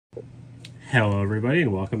Hello everybody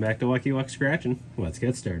and welcome back to Lucky Luck Scratching. Let's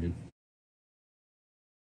get started.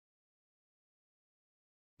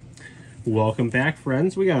 Welcome back,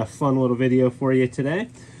 friends. We got a fun little video for you today.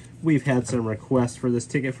 We've had some requests for this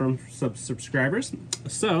ticket from subscribers.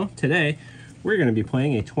 So today we're going to be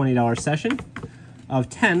playing a $20 session of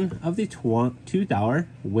 10 of the $2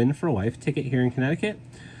 Win for Life ticket here in Connecticut.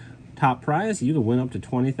 Top prize, you can win up to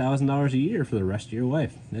 $20,000 a year for the rest of your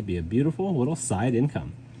life. That'd be a beautiful little side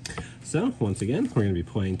income. So, once again, we're going to be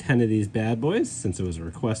playing 10 of these bad boys since it was a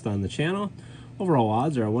request on the channel. Overall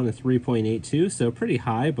odds are 1 to 3.82, so pretty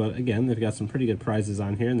high, but again, they've got some pretty good prizes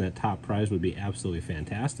on here, and that top prize would be absolutely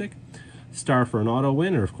fantastic. Star for an auto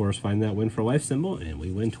win, or of course, find that Win for Life symbol, and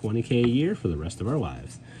we win $20K a year for the rest of our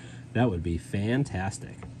lives. That would be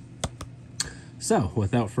fantastic. So,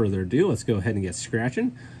 without further ado, let's go ahead and get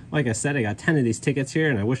scratching. Like I said, I got 10 of these tickets here,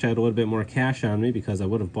 and I wish I had a little bit more cash on me because I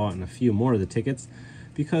would have bought in a few more of the tickets.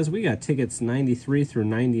 Because we got tickets 93 through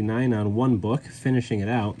 99 on one book, finishing it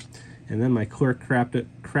out, and then my clerk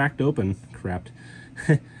cracked open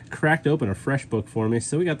a fresh book for me,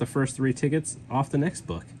 so we got the first 3 tickets off the next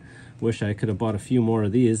book. Wish I could have bought a few more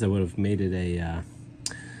of these. I would have made it a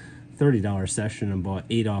 $30 session and bought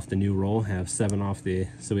 8 off the new roll, have 7 off the,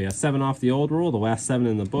 so we have 7 off the old roll, the last 7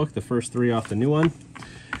 in the book, the first 3 off the new one,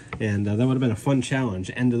 and that would have been a fun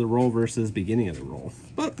challenge, end of the roll versus beginning of the roll.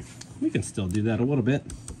 But we can still do that a little bit.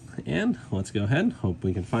 And let's go ahead. Hope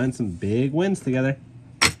we can find some big wins together.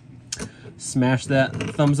 Smash that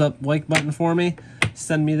thumbs up like button for me.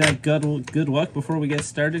 Send me that good luck before we get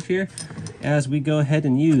started here as we go ahead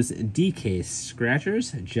and use DK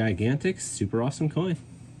Scratcher's gigantic super awesome coin.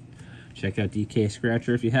 Check out DK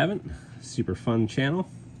Scratcher if you haven't. Super fun channel.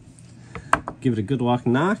 Give it a good luck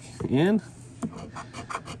knock and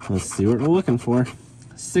let's see what we're looking for.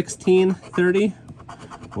 16, 30,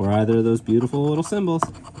 or either of those beautiful little symbols.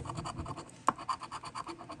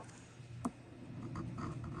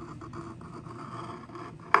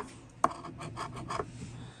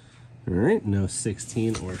 All right, no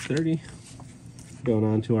 16 or 30. Going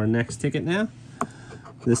on to our next ticket now.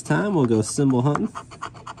 This time we'll go symbol hunting.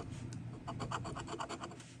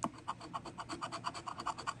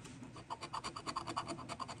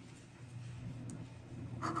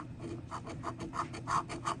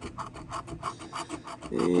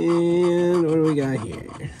 And what do we got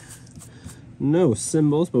here? No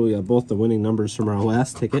symbols, but we got both the winning numbers from our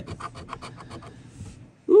last ticket.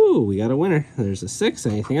 Ooh, we got a winner. There's a 6.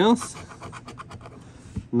 Anything else?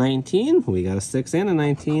 19. We got a 6 and a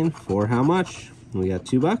 19. For how much? We got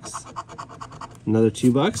 $2. Another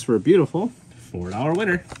 $2 for a beautiful $4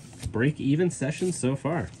 winner. Break even session so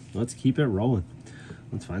far. Let's keep it rolling.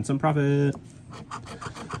 Let's find some profit.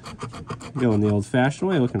 Going the old-fashioned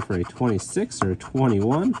way, looking for a 26 or a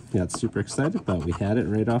 21. Got super excited, but we had it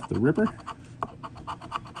right off the ripper.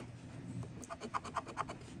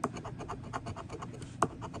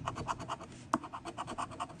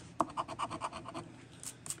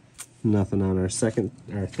 Nothing on our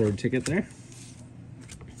third ticket there.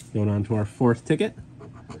 Going on to our 4th ticket.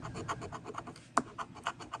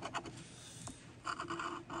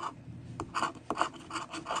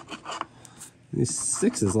 These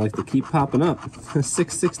 6s like to keep popping up.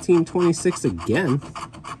 6, 16, 26 again.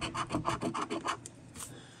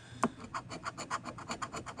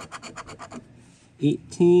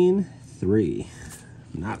 $18, 3.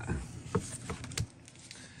 Nada.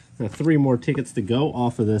 Now 3 more tickets to go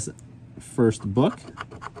off of this first book.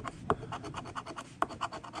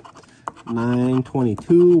 9,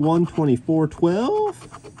 22, 1, 24,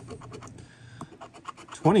 12.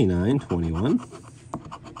 29, 21.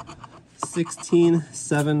 16,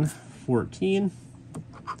 7, 14.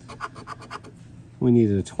 We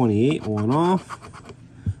needed a 28, 1 off.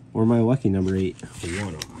 Or my lucky number 8,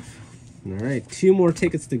 1 off. All right, 2 more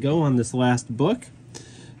tickets to go on this last book.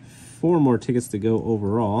 4 more tickets to go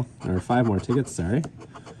overall, or 5 more tickets, sorry.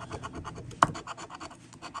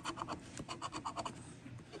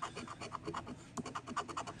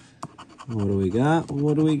 What do we got?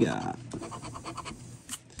 What do we got?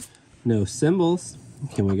 No symbols.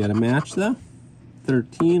 Can we get a match though?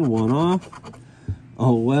 13, 1 off.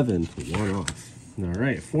 11, 1 off. All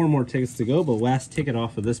right, 4 more tickets to go, but last ticket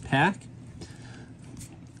off of this pack.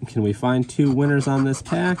 Can we find 2 winners on this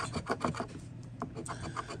pack?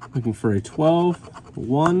 Looking for a 12,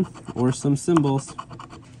 1, or some symbols.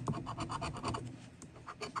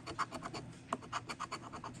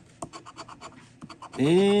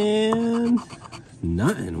 And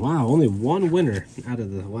nothing. Wow, only 1 winner out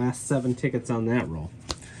of the last 7 tickets on that roll.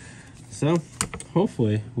 So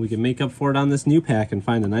hopefully we can make up for it on this new pack and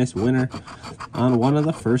find a nice winner on one of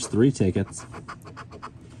the first 3 tickets.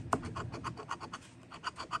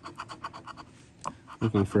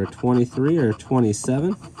 Looking for a 23 or a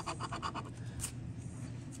 27.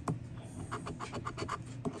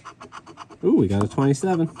 Ooh, we got a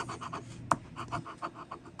 27.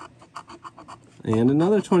 And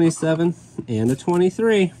another 27. And a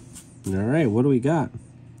 23. All right, what do we got?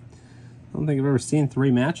 I don't think I've ever seen 3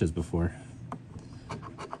 matches before.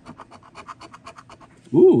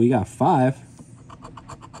 Ooh, we got 5.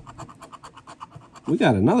 We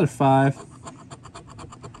got another 5.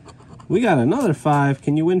 We got another 5.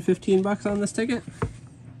 Can you win 15 bucks on this ticket?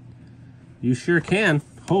 You sure can.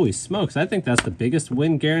 Holy smokes, I think that's the biggest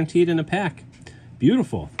win guaranteed in a pack.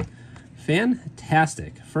 Beautiful.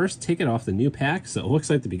 Fantastic. First ticket off the new pack, so it looks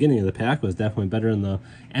like the beginning of the pack was definitely better than the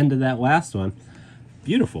end of that last one.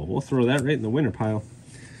 Beautiful. We'll throw that right in the winner pile.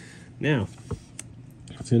 Now,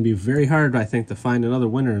 it's going to be very hard, I think, to find another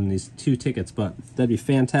winner in these 2 tickets, but that'd be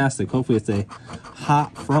fantastic. Hopefully it's a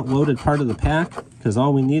hot, front-loaded part of the pack, because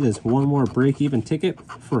all we need is one more break-even ticket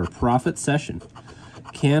for a profit session.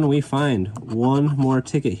 Can we find one more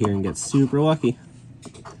ticket here and get super lucky?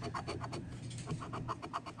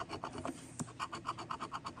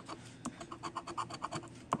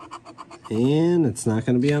 And it's not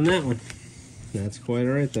going to be on that one. That's quite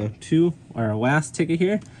all right, though. Our last ticket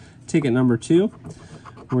here, ticket number 2.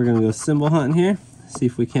 We're going to go symbol hunting here, see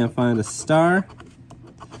if we can't find a star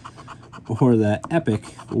or the epic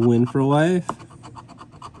win for life.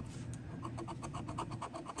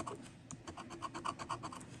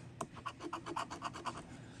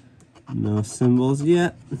 No symbols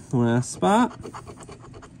yet. Last spot.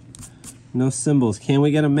 No symbols. Can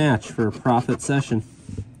we get a match for a profit session?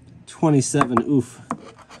 27. Oof.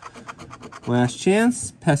 Last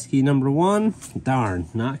chance. Pesky number 1. Darn.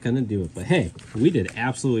 Not going to do it. But hey, we did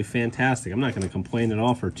absolutely fantastic. I'm not going to complain at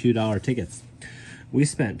all for $2 tickets. We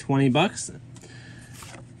spent 20 bucks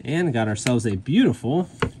and got ourselves a beautiful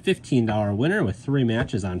 $15 winner with 3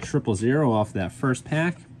 matches on 000 off that first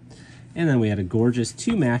pack. And then we had a gorgeous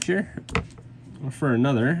 2-matcher for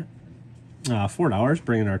another $4,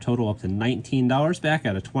 bringing our total up to $19 back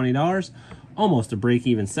out of $20. Almost a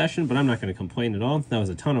break-even session, but I'm not going to complain at all. That was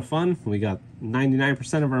a ton of fun. We got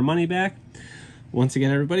 99% of our money back. Once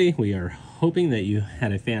again, everybody, we are hoping that you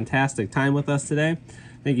had a fantastic time with us today.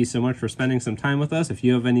 Thank you so much for spending some time with us. If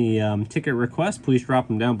you have any ticket requests, please drop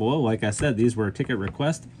them down below. Like I said, these were a ticket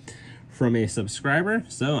request from a subscriber,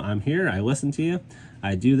 so I'm here. I listen to you.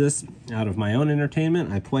 I do this out of my own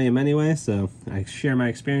entertainment. I play them anyway, so I share my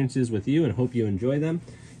experiences with you and hope you enjoy them.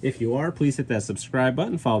 If you are, please hit that subscribe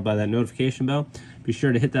button followed by that notification bell. Be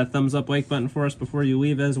sure to hit that thumbs up like button for us before you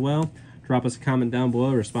leave as well. Drop us a comment down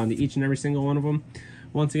below. Respond to each and every single one of them.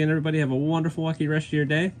 Once again, everybody, have a wonderful, lucky rest of your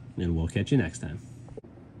day, and we'll catch you next time.